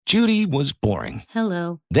Judy was boring.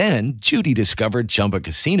 Hello. Then Judy discovered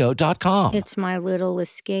ChumbaCasino.com. It's my little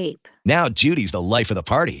escape. Now Judy's the life of the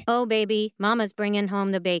party. Oh, baby, mama's bringing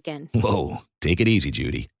home the bacon. Whoa, take it easy,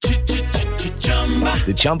 Judy.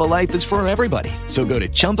 The Chumba life is for everybody. So go to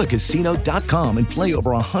ChumbaCasino.com and play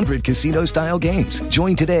over 100 casino-style games.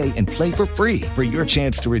 Join today and play for free for your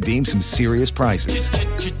chance to redeem some serious prizes.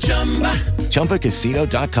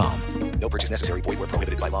 ChumbaCasino.com. No purchase necessary. Void where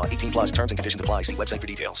prohibited by law. 18 plus terms and conditions apply. See website for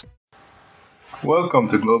details. Welcome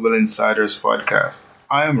to Global Insiders Podcast.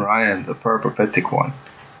 I am Ryan, the Peripatetic One,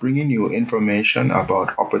 bringing you information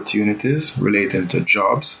about opportunities relating to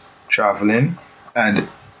jobs, traveling, and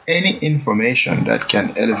any information that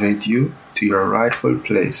can elevate you to your rightful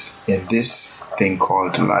place in this thing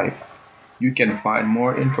called life. You can find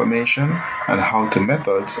more information and how-to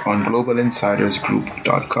methods on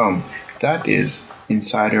globalinsidersgroup.com. That is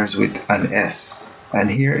Insiders with an S. And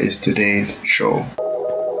here is today's show.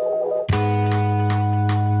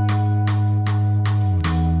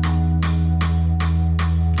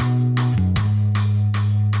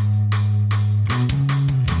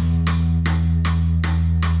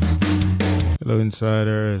 Hello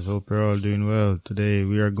Insiders, hope you're all doing well. Today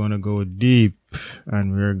we are going to go deep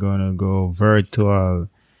and we are going to go virtual,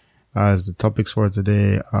 as the topics for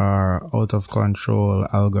today are out of control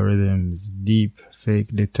algorithms, deep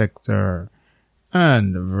fake detector,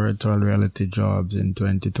 and virtual reality jobs in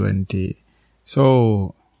 2020.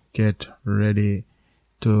 So get ready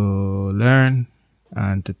to learn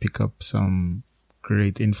and to pick up some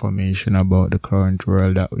great information about the current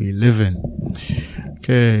world that we live in.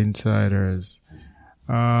 Okay, Insiders.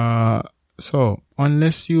 So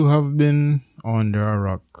unless you have been under a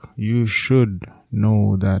rock, you should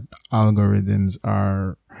know that algorithms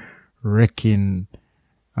are wrecking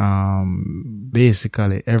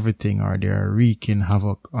basically everything, or they are wreaking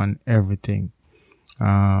havoc on everything.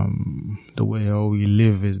 The way how we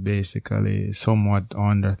live is basically somewhat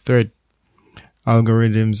under threat.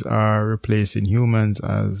 Algorithms are replacing humans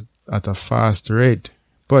at a fast rate,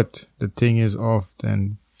 but the thing is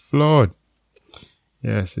often flawed.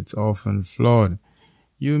 Yes, it's often flawed.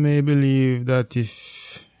 You may believe that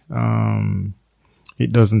if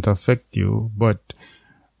it doesn't affect you, but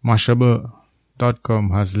Mashable.com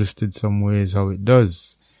has listed some ways how it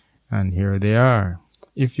does, and here they are.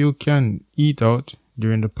 If you can eat out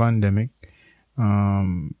during the pandemic,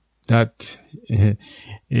 that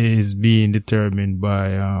is being determined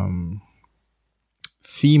by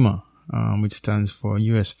FEMA, which stands for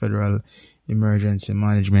U.S. Federal Emergency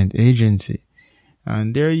Management Agency.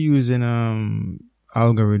 And they're using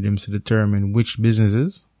algorithms to determine which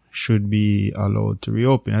businesses should be allowed to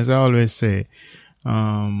reopen. As I always say,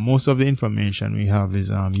 most of the information we have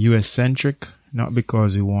is US-centric, not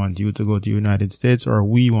because we want you to go to the United States or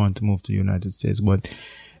we want to move to the United States, but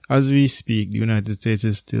as we speak, the United States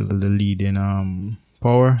is still the leading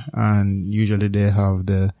power, and usually they have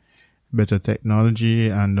the better technology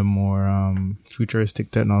and the more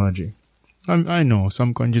futuristic technology. I know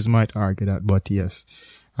some countries might argue that, but yes,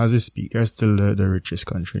 as we speak, they're still the richest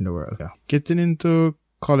country in the world. Yeah. Getting into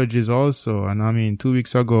colleges also, and I mean, 2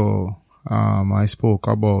 weeks ago, I spoke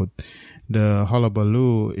about the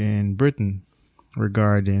hullabaloo in Britain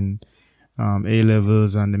regarding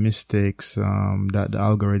A-levels and the mistakes that the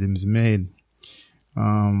algorithms made.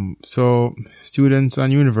 So students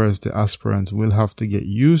and university aspirants will have to get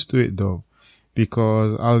used to it though,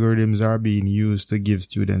 because algorithms are being used to give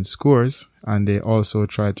students scores, and they also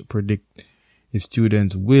try to predict if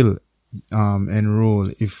students will enroll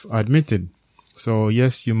if admitted. So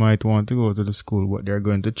yes, you might want to go to the school, but they're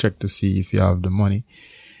going to check to see if you have the money,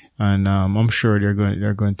 and I'm sure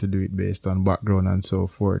they're going to do it based on background and so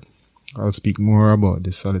forth. I'll speak more about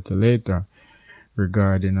this a little later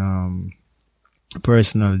regarding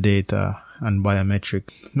personal data and biometric.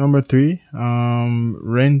 Number 3,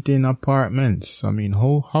 renting apartments. I mean,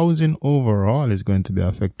 housing overall is going to be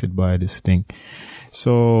affected by this thing.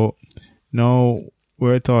 So now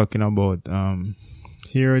we're talking about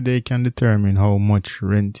here they can determine how much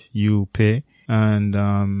rent you pay and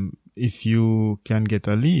if you can get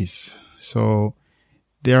a lease. So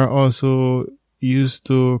they are also used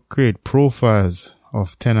to create profiles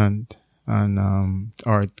of tenant and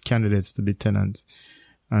or candidates to be tenants,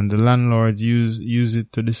 and the landlords use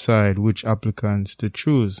it to decide which applicants to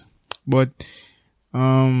choose. But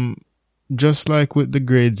just like with the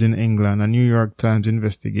grades in England, a New York Times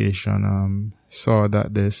investigation saw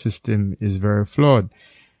that the system is very flawed,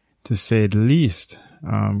 to say the least.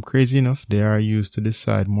 Crazy enough, they are used to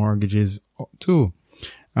decide mortgages too,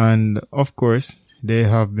 and of course they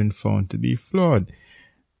have been found to be flawed.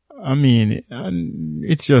 I mean, and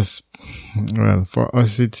it's just, well, for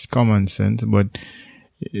us it's common sense, but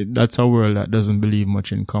that's a world that doesn't believe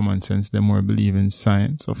much in common sense. They more believe in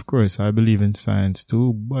science. Of course, I believe in science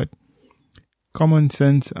too, but common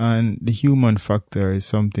sense and the human factor is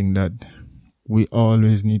something that we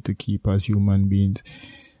always need to keep as human beings.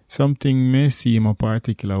 Something may seem a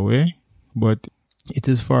particular way, but it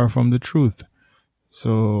is far from the truth.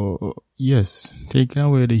 So, yes, taking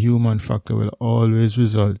away the human factor will always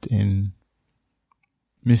result in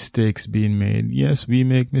mistakes being made. Yes, we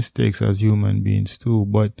make mistakes as human beings too,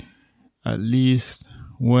 but at least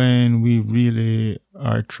when we really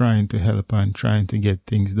are trying to help and trying to get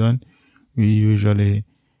things done, we usually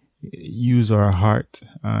use our heart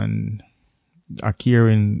and a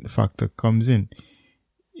caring factor comes in.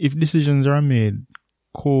 If decisions are made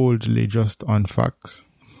coldly just on facts,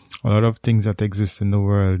 a lot of things that exist in the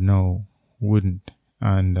world now wouldn't.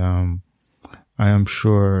 And I am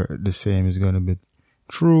sure the same is going to be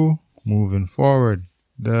true moving forward.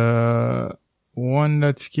 The one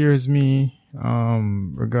that scares me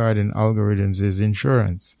regarding algorithms is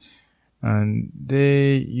insurance. And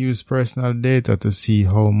they use personal data to see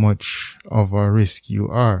how much of a risk you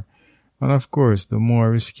are. And of course, the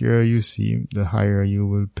more riskier you seem, the higher you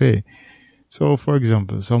will pay. So, for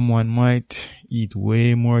example, someone might eat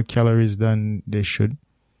way more calories than they should,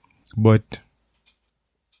 but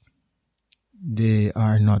they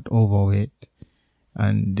are not overweight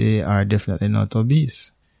and they are definitely not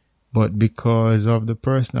obese. But because of the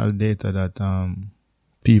personal data that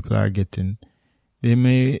people are getting, they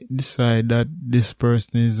may decide that this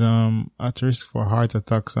person is at risk for heart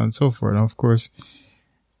attacks and so forth. And of course,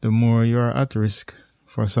 the more you are at risk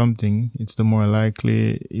for something, it's the more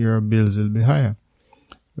likely your bills will be higher.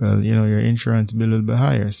 Well, your insurance bill will be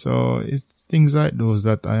higher. So it's things like those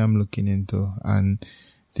that I am looking into and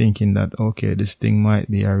thinking that, okay, this thing might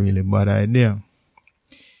be a really bad idea.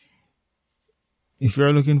 If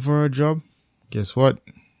you're looking for a job, guess what?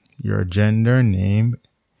 Your gender, name,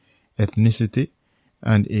 ethnicity,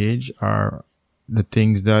 and age are the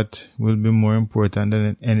things that will be more important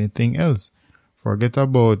than anything else. Forget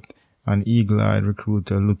about an eagle-eyed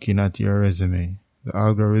recruiter looking at your resume. The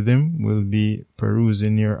algorithm will be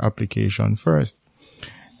perusing your application first.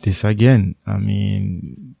 This again, I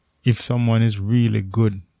mean, if someone is really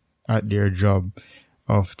good at their job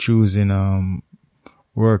of choosing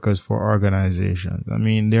workers for organizations, I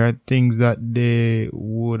mean, there are things that they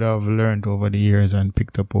would have learned over the years and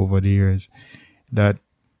picked up over the years that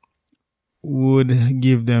would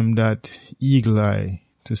give them that eagle eye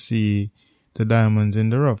to see the diamonds in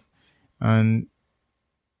the rough. And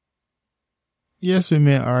yes, we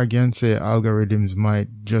may argue and say algorithms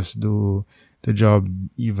might just do the job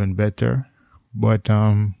even better, but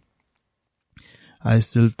I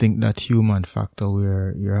still think that human factor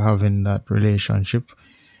where you're having that relationship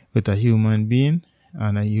with a human being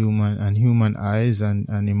and human eyes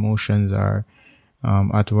and emotions are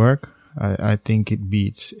at work, I think it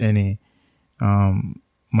beats any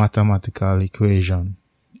mathematical equation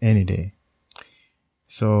any day.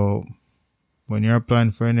 So when you're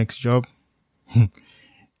applying for your next job,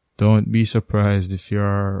 don't be surprised if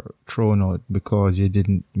you're thrown out because you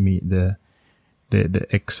didn't meet the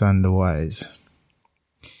X and the Y's.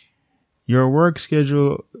 Your work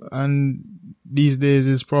schedule and these days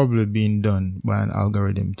is probably being done by an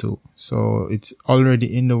algorithm too. So it's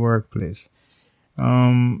already in the workplace.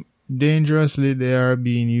 Dangerously, they are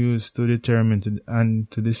being used to determine and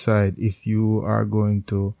to decide if you are going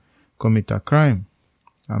to commit a crime.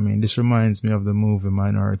 I mean, this reminds me of the movie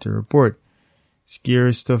Minority Report.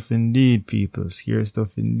 Scary stuff indeed, people. Scary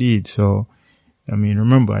stuff indeed. So, I mean,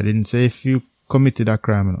 remember, I didn't say if you committed a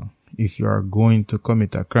crime, no. If you are going to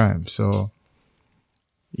commit a crime. So,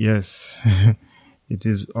 yes, it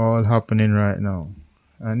is all happening right now.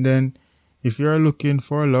 And then, if you are looking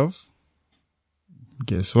for love,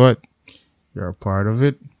 guess what? You're a part of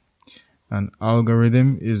it. An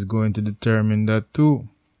algorithm is going to determine that too.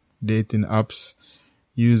 Dating apps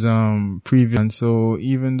use preview, and so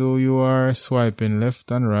even though you are swiping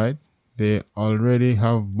left and right, they already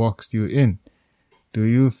have boxed you in. Do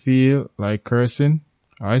you feel like cursing?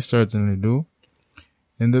 I certainly do.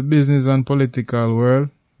 In the business and political world,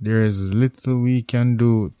 there is little we can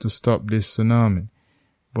do to stop this tsunami.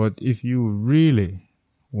 But if you really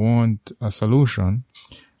want a solution,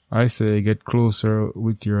 I say get closer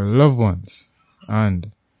with your loved ones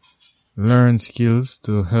and learn skills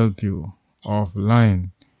to help you offline.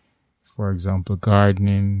 For example,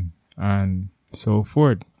 gardening and so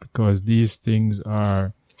forth, because these things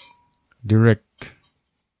are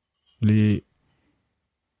directly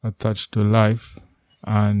attached to life,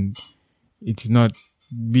 and it's not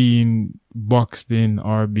being boxed in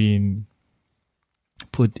or being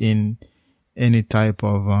put in any type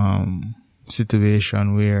of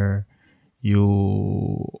situation where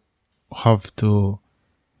you have to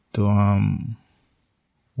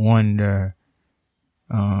wonder.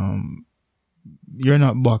 You're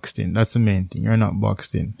not boxed in. That's the main thing. You're not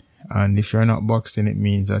boxed in. And if you're not boxed in, it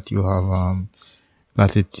means that you have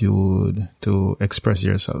latitude to express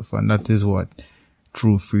yourself. And that is what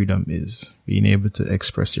true freedom is. Being able to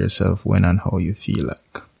express yourself when and how you feel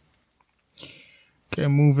like. Okay,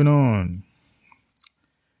 moving on.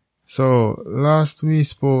 So last time we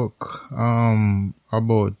spoke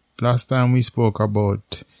about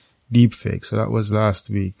deepfake. So that was last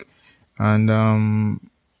week. And I'm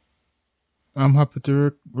happy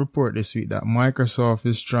to report this week that Microsoft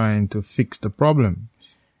is trying to fix the problem.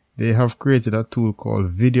 They have created a tool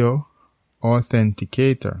called Video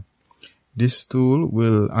Authenticator. This tool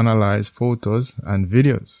will analyze photos and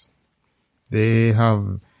videos. They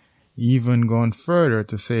have even gone further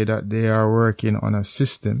to say that they are working on a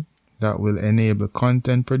system that will enable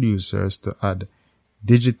content producers to add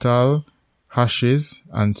digital hashes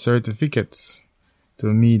and certificates to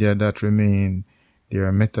media that remain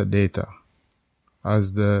their metadata.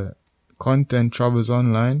 As the content travels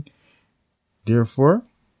online, therefore,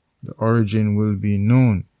 the origin will be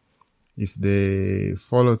known. If they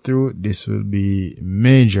follow through, this will be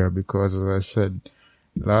major because, as I said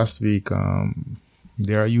last week,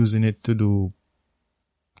 they are using it to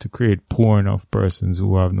create porn of persons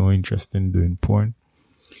who have no interest in doing porn.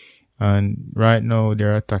 And right now,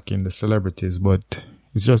 they're attacking the celebrities, but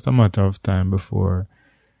it's just a matter of time before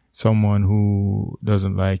someone who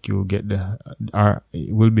doesn't like you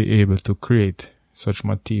will be able to create such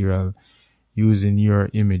material using your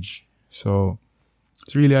image. So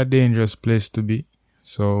it's really a dangerous place to be.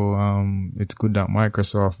 So it's good that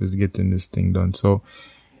Microsoft is getting this thing done. So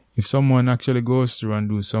if someone actually goes through and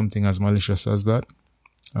do something as malicious as that,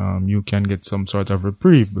 you can get some sort of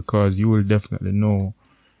reprieve because you will definitely know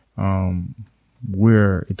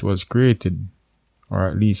where it was created, or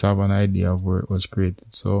at least have an idea of where it was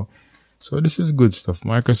created. So this is good stuff.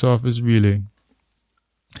 Microsoft is really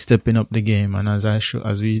stepping up the game. And as I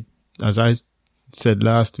said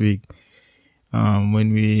last week,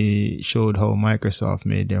 when we showed how Microsoft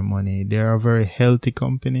made their money, they're a very healthy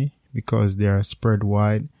company because they are spread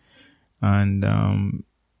wide, and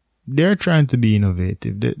they're trying to be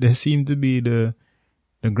innovative. They seem to be the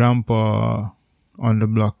grandpa on the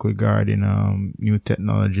block regarding new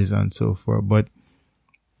technologies and so forth. But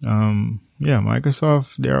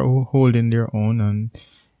Microsoft, they are holding their own, and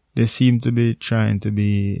they seem to be trying to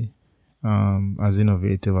be as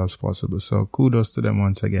innovative as possible. So kudos to them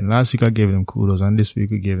once again. Last week I gave them kudos, and this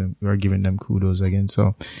week we are giving them kudos again.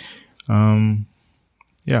 So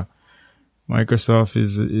Microsoft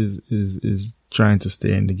is trying to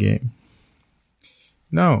stay in the game.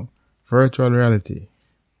 Now, virtual reality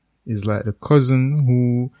is like the cousin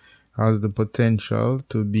who has the potential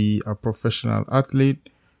to be a professional athlete,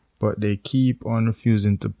 but they keep on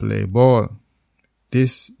refusing to play ball.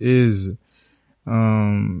 This is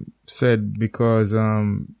said because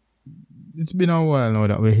it's been a while now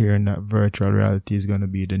that we're hearing that virtual reality is going to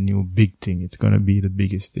be the new big thing. It's going to be the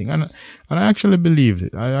biggest thing. And I actually believed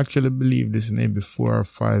it. I actually believed this maybe 4 or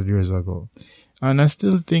 5 years ago. And I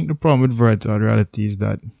still think the problem with virtual reality is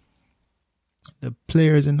that the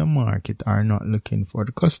players in the market are not looking for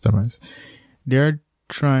the customers. They're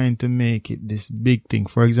trying to make it this big thing.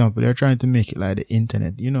 For example, they're trying to make it like the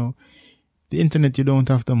internet. You know, the internet, you don't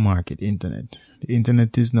have to market internet. The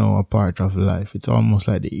internet is now a part of life. It's almost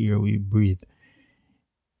like the air we breathe.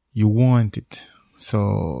 You want it.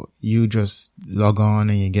 So you just log on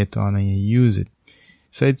and you get on and you use it.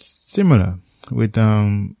 So it's similar with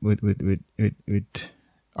VR,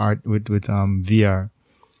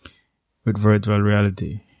 with virtual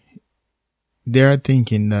reality. They're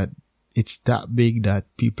thinking that it's that big that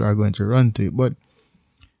people are going to run to it. But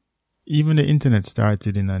even the internet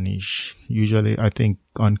started in a niche. Usually, I think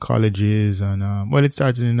on colleges and, it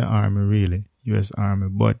started in the army, really, U.S. Army.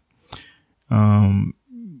 But,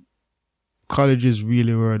 colleges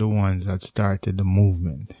really were the ones that started the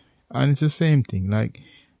movement. And it's the same thing. Like,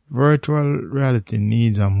 virtual reality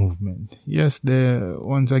needs a movement. Yes,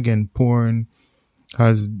 once again, porn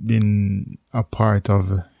has been a part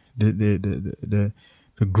of the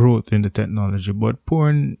growth in the technology, but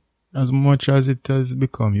porn, as much as it has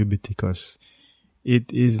become ubiquitous, it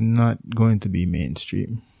is not going to be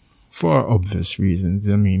mainstream for obvious reasons.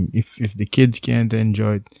 I mean, if the kids can't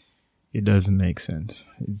enjoy it, it doesn't make sense.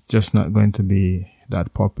 It's just not going to be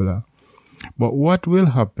that popular. But what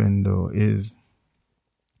will happen though is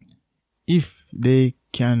if they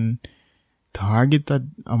can target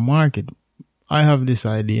a market. I have this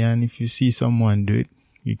idea, and if you see someone do it,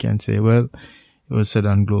 you can say, well, it was said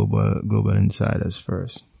on Global Insiders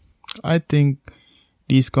first. I think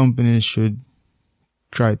these companies should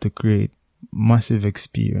try to create massive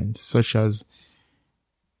experience, such as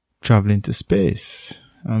traveling to space.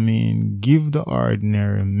 I mean, give the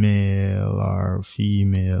ordinary male or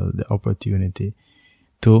female the opportunity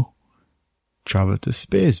to travel to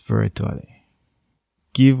space virtually.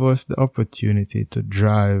 Give us the opportunity to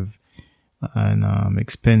drive an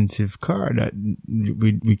expensive car that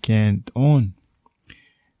we can't own.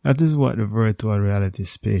 That is what the virtual reality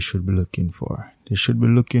space should be looking for. They should be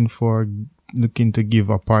looking to give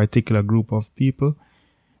a particular group of people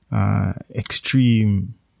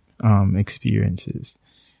extreme experiences.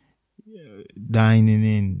 Dining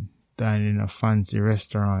in a fancy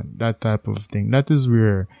restaurant, that type of thing. That is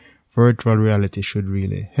where virtual reality should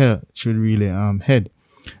really head.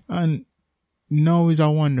 And now is a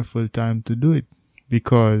wonderful time to do it,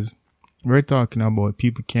 because we're talking about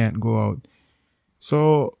people can't go out.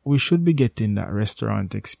 So we should be getting that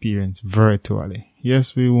restaurant experience virtually.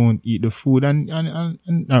 Yes, we won't eat the food and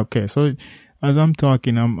okay. So as I'm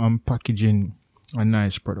talking, I'm packaging a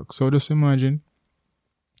nice product. So just imagine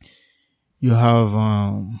you have,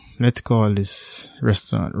 let's call this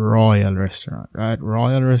restaurant Royal Restaurant, right?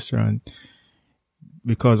 Royal Restaurant,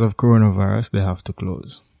 because of coronavirus, they have to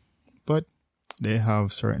close, but they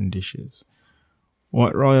have certain dishes.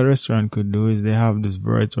 What Royal Restaurant could do is they have this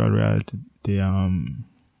virtual reality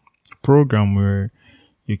program where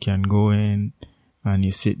you can go in and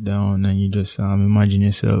you sit down and you just imagine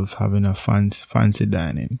yourself having a fancy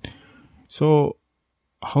dining. So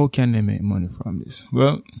how can they make money from this?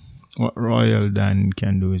 Well, what Royal Dining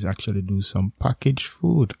can do is actually do some packaged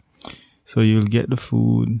food. So you'll get the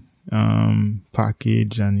food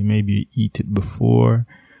packaged, and maybe eat it before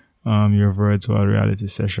your virtual reality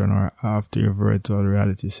session or after your virtual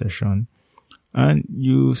reality session, and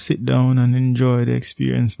you sit down and enjoy the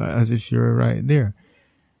experience as if you're right there.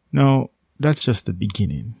 Now, that's just the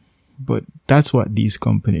beginning, but that's what these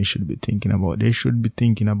companies should be thinking about. They should be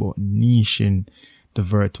thinking about niching the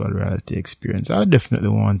virtual reality experience. I definitely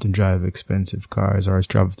want to drive expensive cars or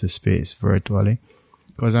travel to space virtually,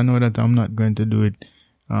 because I know that I'm not going to do it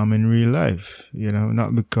in real life,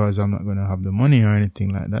 not because I'm not going to have the money or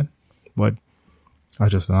anything like that, but I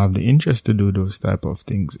just don't have the interest to do those type of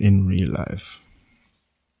things in real life.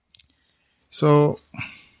 So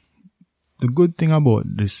the good thing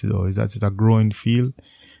about this, though, is that it's a growing field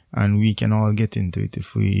and we can all get into it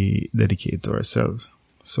if we dedicate to ourselves.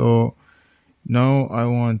 So now I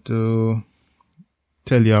want to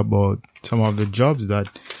tell you about some of the jobs that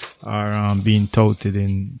are being touted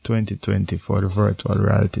in 2020 for the virtual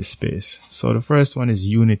reality space. So the first one is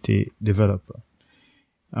Unity developer.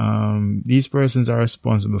 These persons are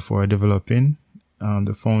responsible for developing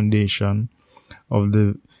the foundation of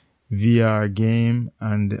the VR game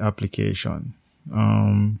and the application.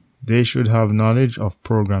 They should have knowledge of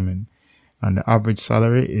programming, and the average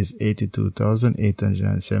salary is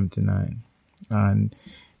 $82,879. And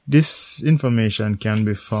this information can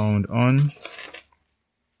be found on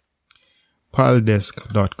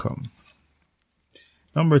paldesk.com.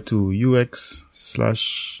 Number 2, UX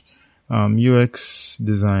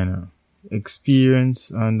designer,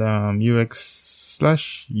 experience, and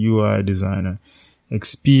UX/UI designer,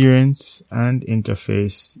 experience and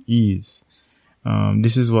interface ease.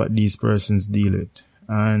 This is what these persons deal with,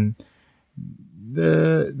 and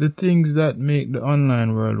the things that make the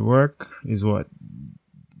online world work is what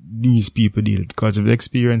these people deal with. Because if the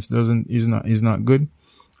experience is not good,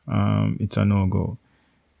 it's a no-go.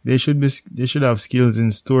 They should have skills in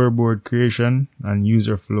storyboard creation and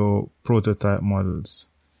user flow prototype models.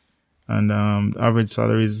 And average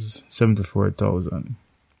salary is $74,000.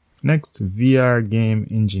 Next, VR game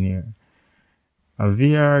engineer. A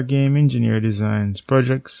VR game engineer designs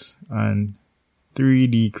projects and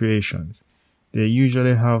 3D creations. They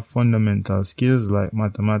usually have fundamental skills like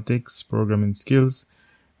mathematics, programming skills,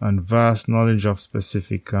 and vast knowledge of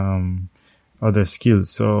specific other skills.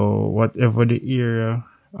 So whatever the area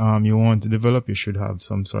you want to develop, you should have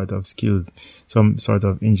some sort of skills, some sort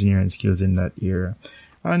of engineering skills in that area.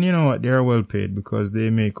 And you know what? They are well paid because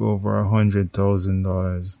they make over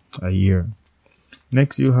 $100,000 a year.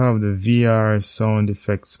 Next, you have the VR sound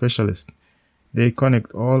effects specialist. They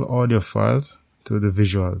connect all audio files to the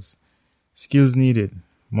visuals. Skills needed: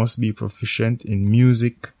 must be proficient in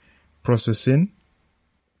music processing,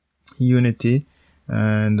 Unity,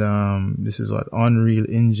 and this is what Unreal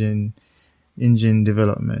Engine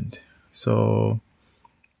development. So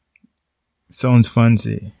sounds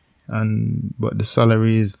fancy. but the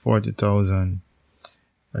salary is $40,000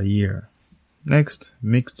 a year. Next,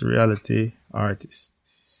 mixed reality artists.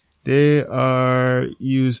 They are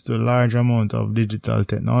used to a large amount of digital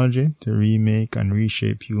technology to remake and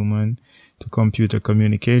reshape human to computer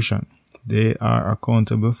communication. They are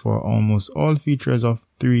accountable for almost all features of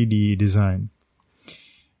 3D design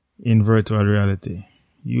in virtual reality.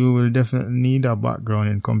 You will definitely need a background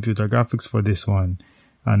in computer graphics for this one.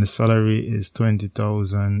 And the salary is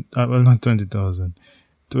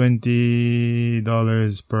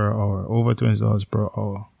 $20,000 per hour, over $20 per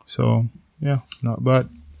hour. So, yeah, not bad.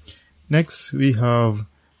 Next, we have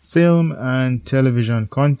film and television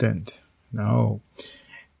content. Now,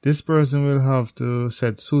 this person will have to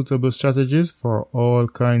set suitable strategies for all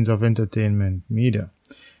kinds of entertainment media.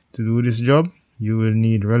 To do this job, you will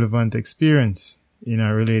need relevant experience in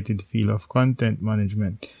a related field of content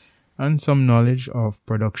management and some knowledge of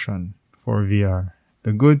production for VR.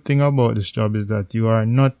 The good thing about this job is that you are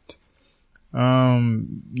not,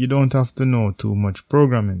 you don't have to know too much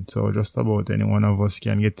programming. So just about any one of us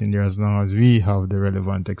can get in there as long as we have the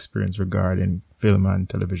relevant experience regarding film and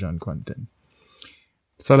television content.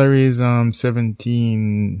 Salary is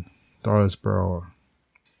 $17 per hour.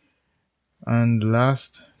 And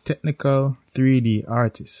last, technical 3D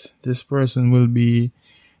artist. This person will be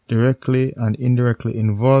directly and indirectly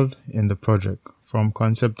involved in the project, from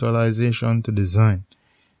conceptualization to design.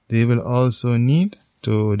 They will also need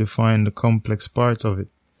to define the complex parts of it.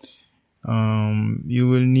 You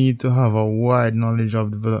will need to have a wide knowledge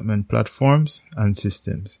of development platforms and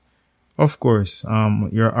systems. Of course,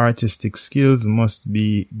 your artistic skills must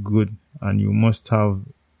be good and you must have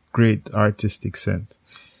great artistic sense.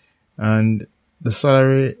 And the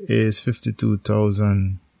salary is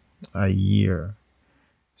 $52,000 a year.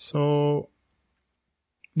 So,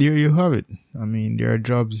 there you have it. I mean, there are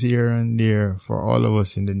jobs here and there for all of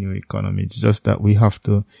us in the new economy. It's just that we have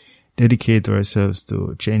to dedicate ourselves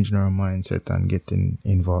to changing our mindset and getting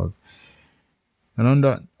involved. And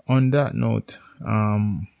on that note,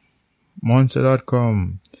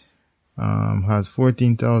 Monster.com has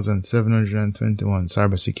 14,721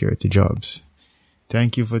 cybersecurity jobs.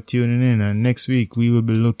 Thank you for tuning in. And next week, we will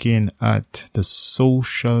be looking at the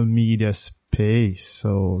social media space.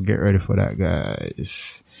 So get ready for that,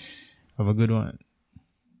 guys. Have a good one.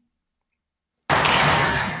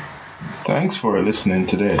 Thanks for listening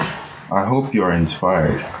today. I hope you are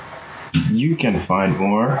inspired. You can find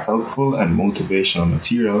more helpful and motivational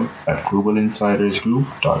material at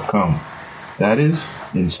globalinsidersgroup.com. That is,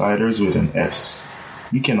 insiders with an S.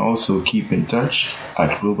 You can also keep in touch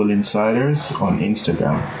at Global Insiders on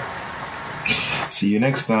Instagram. See you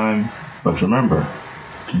next time, but remember,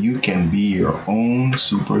 you can be your own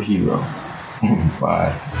superhero.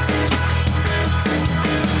 Bye.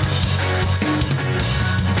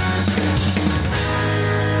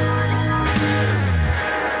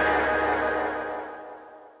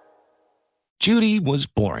 Judy was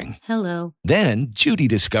boring. Hello. Then Judy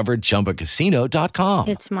discovered ChumbaCasino.com.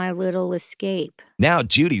 It's my little escape. Now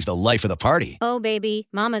Judy's the life of the party. Oh, baby,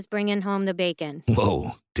 mama's bringing home the bacon.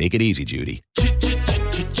 Whoa, take it easy, Judy.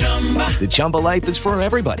 The Chumba life is for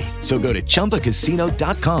everybody. So go to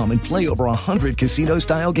ChumbaCasino.com and play over 100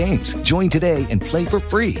 casino-style games. Join today and play for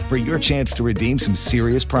free for your chance to redeem some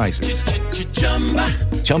serious prizes.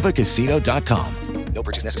 ChumbaCasino.com. No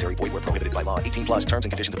purchase necessary. Void where prohibited by law. 18+ terms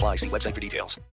and conditions apply. See website for details.